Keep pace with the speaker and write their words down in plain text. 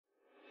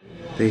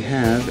they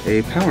have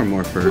a power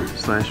morpher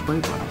slash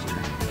blade blaster.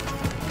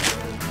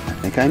 I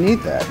think I need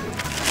that.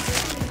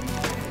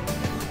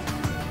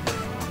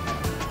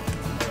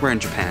 We're in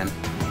Japan.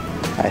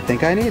 I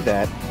think I need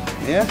that.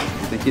 Yeah?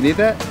 Think you need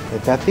that?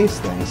 They've got these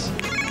things.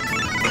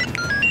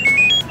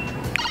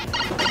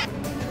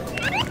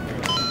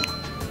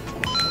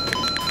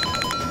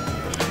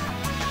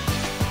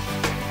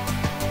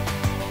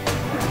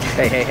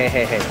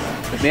 Hey.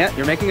 Mia,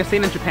 you're making a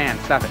scene in Japan.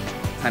 Stop it.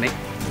 Honey,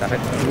 stop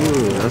it.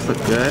 Ooh, those look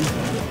good.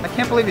 I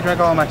can't believe you drank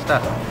all of my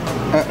stuff.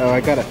 Uh-oh,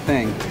 I got a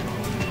thing.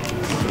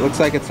 It looks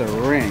like it's a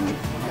ring.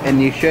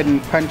 And you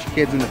shouldn't punch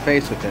kids in the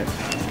face with it.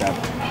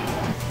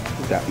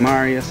 We've got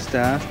Mario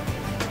stuff.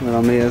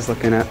 Little Mia's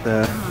looking at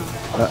the...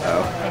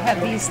 Uh-oh. They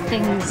have these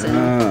things.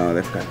 Oh,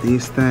 they've got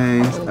these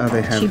things. Oh,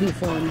 they have... Chibi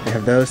form. They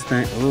have those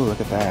things. Ooh,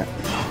 look at that.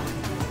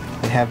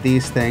 They have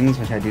these things,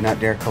 which I do not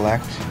dare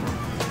collect.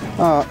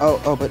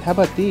 Oh, but how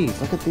about these?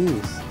 Look at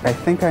these. I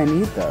think I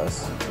need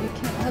those. You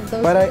can't have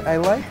those. But I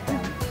like them.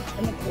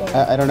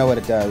 I don't know what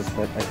it does,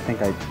 but I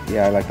think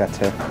I like that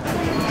too.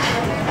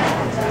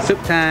 Soup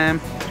time.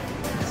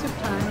 Soup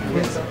time.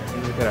 Yes.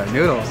 Look at our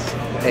noodles.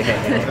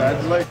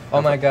 Hey.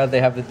 Oh my god, they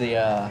have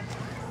the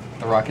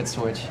rocket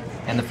switch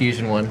and the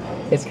fusion one.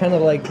 It's kind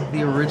of like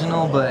the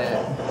original, but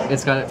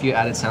it's got a few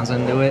added sounds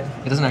into it.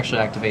 It doesn't actually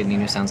activate any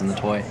new sounds in the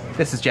toy.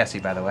 This is Jesse,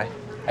 by the way.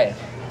 Hey.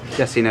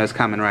 Jesse knows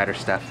Kamen Rider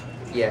stuff.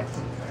 Yeah.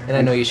 And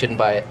I know you shouldn't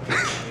buy it,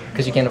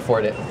 because you can't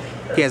afford it.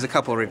 He has a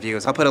couple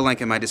reviews. I'll put a link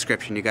in my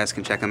description. You guys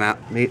can check them out.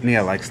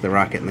 Mia likes the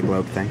rocket and the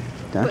globe thing.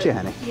 Don't you,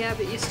 honey? Yeah,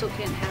 but you still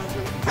can't have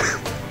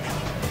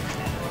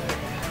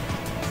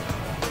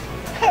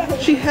them.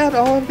 She had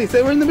all of these.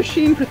 They were in the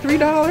machine for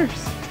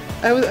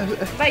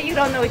 $3. But you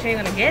don't know which way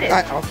you're gonna get it.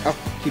 I'll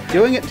keep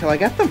doing it until I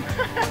get them.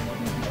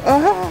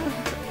 Oh,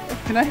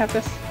 can I have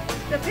this?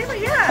 The paper,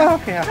 yeah. Oh,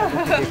 okay. I'll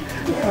have it.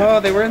 Oh,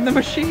 they were in the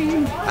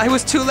machine. I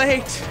was too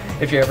late.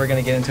 If you're ever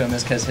going to get into him,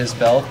 it's because his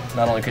belt,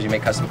 not only because you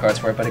make custom cards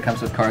for it, but it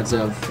comes with cards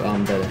of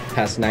the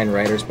past 9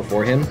 riders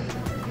before him.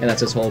 And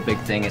that's his whole big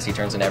thing, is he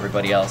turns into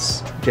everybody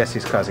else.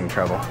 Jesse's causing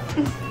trouble.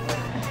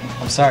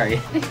 I'm sorry.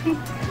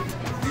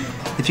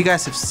 If you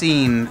guys have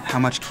seen how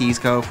much keys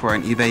go for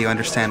on eBay, you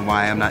understand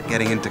why I'm not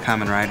getting into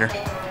Kamen Rider.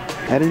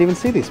 I didn't even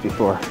see these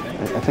before.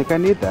 I think I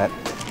need that.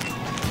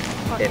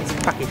 It's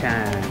Pocky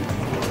time.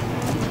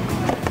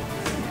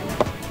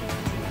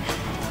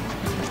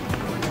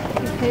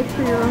 Pay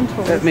for your own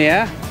toys. Is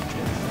Mia?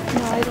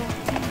 No, I don't.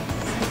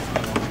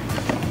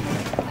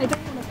 I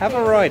don't want to. Have a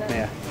roid,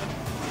 Mia.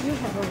 You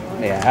have a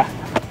roid. Yeah,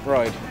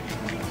 roid.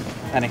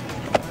 Honey.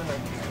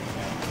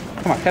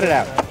 Come on, cut it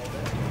out.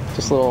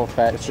 Just little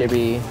fat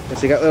chibi.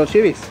 Yes, you got little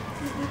chibis.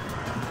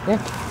 Yeah.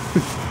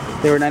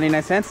 They were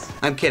 99 cents?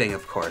 I'm kidding,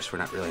 of course. We're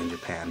not really in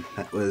Japan.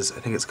 That was, I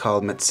think it's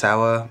called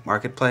Mitsuwa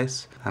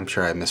Marketplace. I'm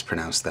sure I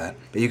mispronounced that.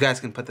 But you guys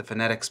can put the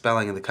phonetic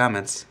spelling in the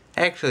comments.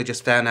 I actually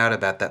just found out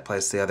about that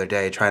place the other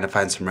day trying to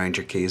find some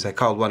Ranger keys. I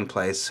called one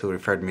place who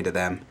referred me to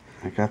them.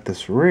 I got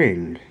this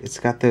ring. It's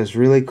got those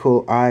really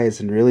cool eyes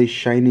and really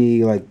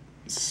shiny, like,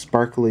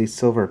 sparkly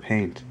silver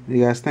paint. What do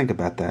you guys think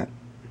about that?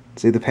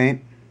 See the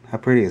paint? How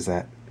pretty is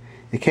that?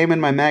 It came in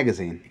my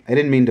magazine. I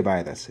didn't mean to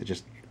buy this. It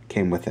just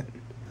came with it.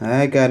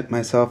 I got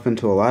myself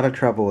into a lot of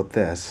trouble with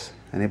this.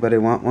 Anybody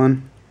want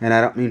one? And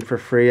I don't mean for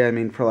free, I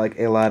mean for like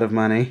a lot of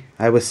money.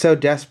 I was so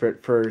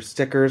desperate for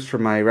stickers for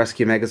my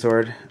Rescue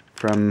Megazord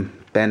from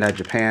Bandai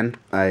Japan.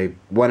 I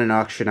won an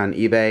auction on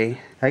eBay.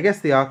 I guess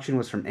the auction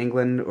was from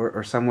England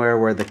or somewhere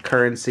where the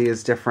currency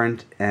is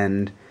different,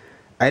 and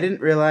I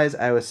didn't realize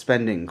I was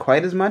spending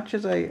quite as much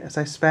as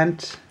I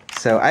spent.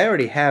 So I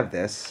already have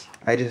this.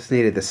 I just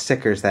needed the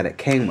stickers that it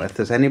came with.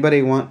 Does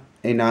anybody want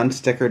a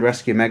non-stickered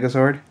Rescue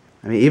Megazord?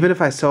 I mean, even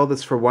if I sold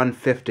this for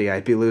 $150,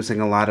 I'd be losing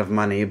a lot of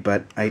money,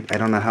 but I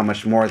don't know how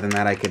much more than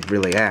that I could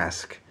really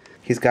ask.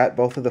 He's got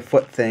both of the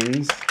foot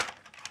things.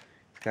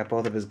 He's got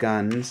both of his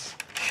guns.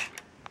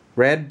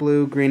 Red,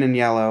 blue, green, and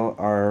yellow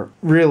are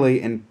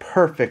really in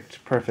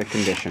perfect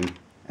condition.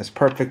 As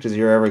perfect as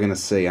you're ever going to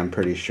see, I'm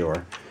pretty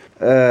sure.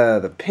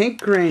 The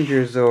Pink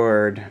Ranger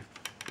Zord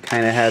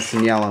kind of has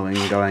some yellowing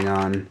going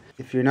on.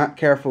 If you're not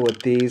careful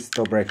with these,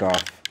 they'll break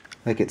off.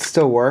 Like, it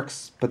still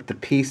works, but the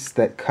piece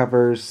that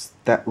covers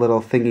that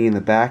little thingy in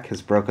the back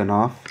has broken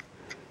off.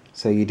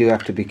 So you do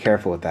have to be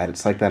careful with that.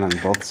 It's like that on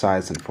both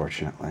sides,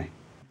 unfortunately.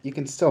 You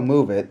can still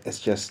move it, it's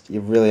just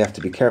you really have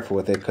to be careful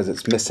with it because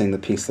it's missing the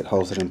piece that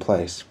holds it in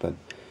place. But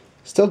it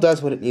still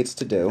does what it needs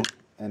to do,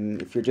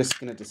 and if you're just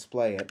going to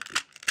display it,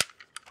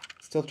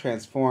 it still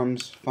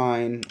transforms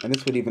fine, and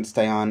this would even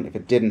stay on if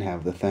it didn't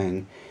have the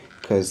thing,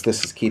 because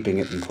this is keeping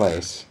it in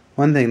place.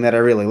 One thing that I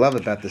really love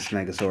about this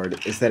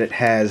Megazord is that it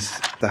has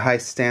the high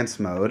stance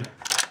mode.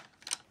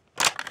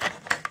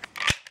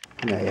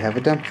 Now you have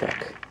a dump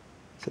truck.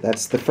 So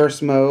that's the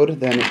first mode,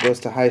 then it goes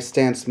to high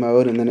stance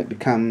mode, and then it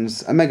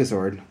becomes a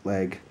Megazord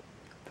leg.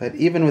 But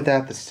even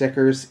without the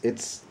stickers,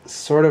 it's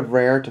sort of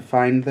rare to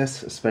find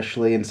this,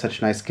 especially in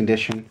such nice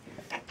condition.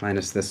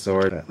 Minus this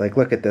Zord. But, like,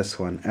 look at this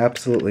one.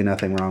 Absolutely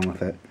nothing wrong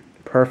with it.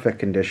 Perfect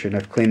condition.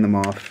 I've cleaned them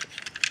off.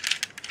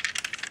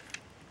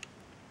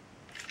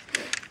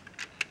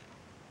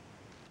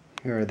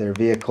 Here are their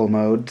vehicle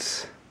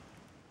modes.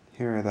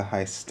 Here are the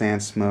high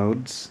stance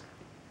modes.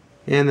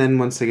 And then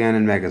once again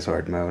in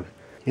Megazord mode.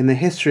 In the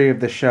history of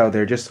the show,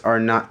 there just are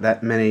not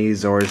that many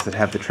Zords that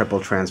have the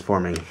triple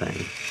transforming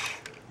thing.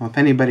 Well, if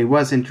anybody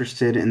was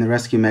interested in the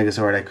Rescue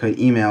Megazord, I could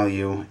email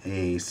you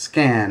a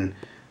scan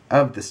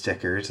of the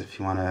stickers if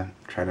you want to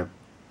try to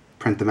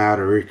print them out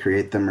or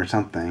recreate them or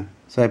something.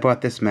 So I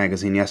bought this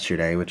magazine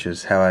yesterday, which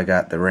is how I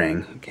got the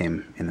ring. It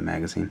came in the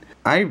magazine.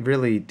 I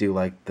really do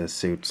like the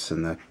suits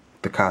and the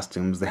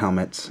costumes, the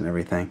helmets and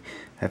everything.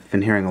 I've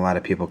been hearing a lot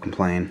of people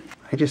complain.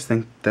 I just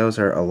think those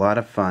are a lot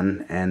of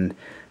fun, and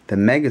the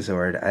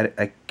Megazord,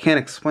 I can't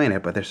explain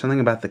it, but there's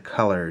something about the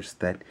colors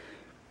that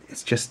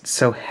it's just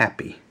so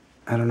happy.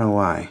 I don't know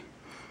why.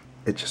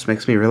 It just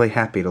makes me really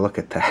happy to look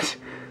at that.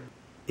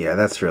 Yeah,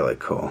 that's really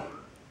cool.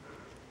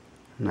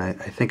 And I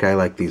think I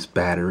like these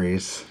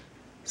batteries.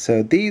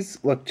 So these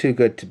look too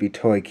good to be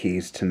toy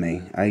keys to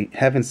me. I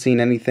haven't seen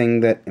anything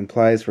that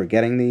implies we're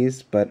getting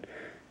these, but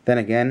then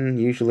again,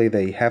 usually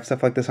they have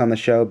stuff like this on the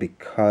show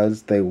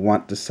because they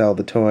want to sell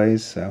the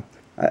toys, so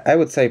I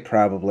would say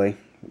probably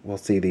we'll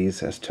see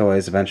these as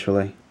toys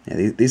eventually.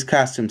 Yeah, these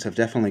costumes have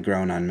definitely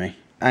grown on me.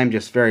 I'm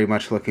just very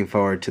much looking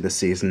forward to the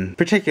season,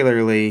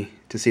 particularly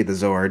to see the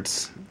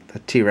Zords. The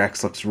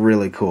T-Rex looks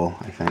really cool,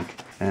 I think.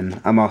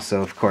 And I'm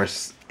also, of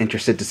course,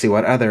 interested to see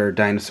what other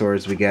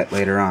dinosaurs we get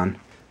later on.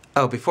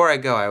 Oh, before I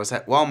go, I was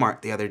at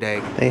Walmart the other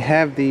day. They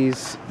have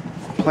these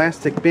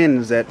plastic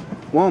bins at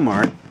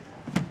Walmart.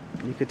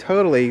 You could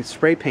totally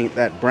spray paint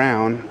that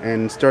brown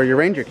and store your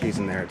Ranger keys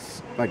in there.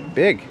 It's like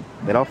big.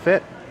 They'd all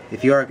fit.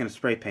 If you are going to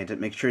spray paint it,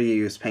 make sure you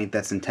use paint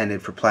that's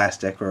intended for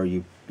plastic, or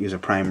you use a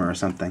primer or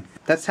something.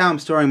 That's how I'm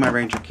storing my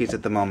Ranger keys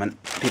at the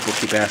moment. People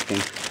keep asking.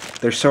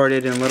 They're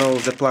sorted in little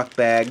Ziploc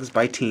bags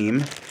by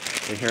team.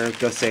 So here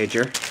goes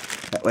Sager.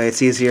 That way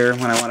it's easier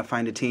when I want to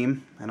find a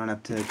team. I don't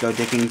have to go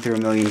digging through a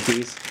million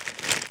keys.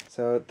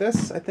 So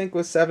this, I think,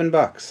 was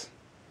 $7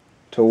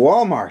 to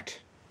Walmart.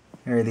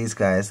 Here are these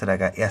guys that I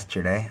got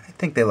yesterday. I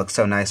think they look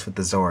so nice with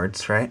the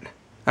Zords, right?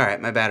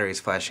 Alright, my battery's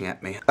flashing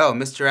at me. Oh,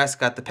 Mr. S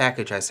got the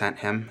package I sent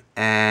him.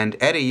 And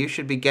Eddie, you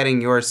should be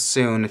getting yours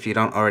soon if you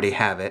don't already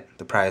have it,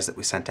 the prize that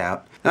we sent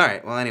out.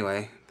 Alright, well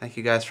anyway, thank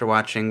you guys for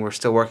watching. We're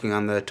still working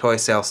on the toy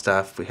sale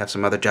stuff. We have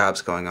some other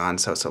jobs going on,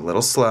 so it's a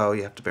little slow.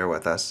 You have to bear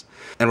with us.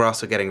 And we're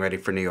also getting ready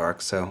for New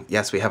York, so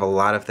yes, we have a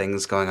lot of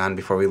things going on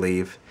before we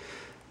leave.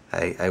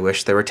 I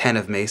wish there were 10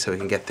 of me so we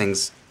can get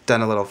things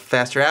done a little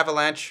faster.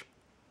 Avalanche!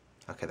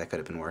 Okay, that could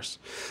have been worse.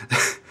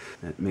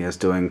 Mia's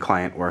doing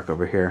client work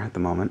over here at the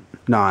moment.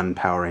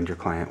 Non-Power Ranger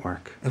client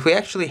work. If we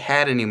actually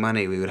had any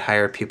money, we would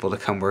hire people to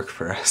come work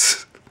for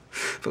us.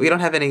 But we don't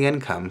have any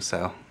income,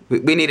 so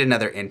we need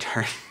another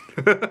intern.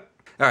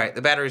 Alright,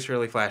 the battery's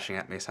really flashing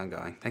at me, so I'm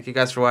going. Thank you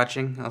guys for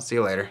watching. I'll see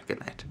you later.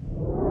 Good night.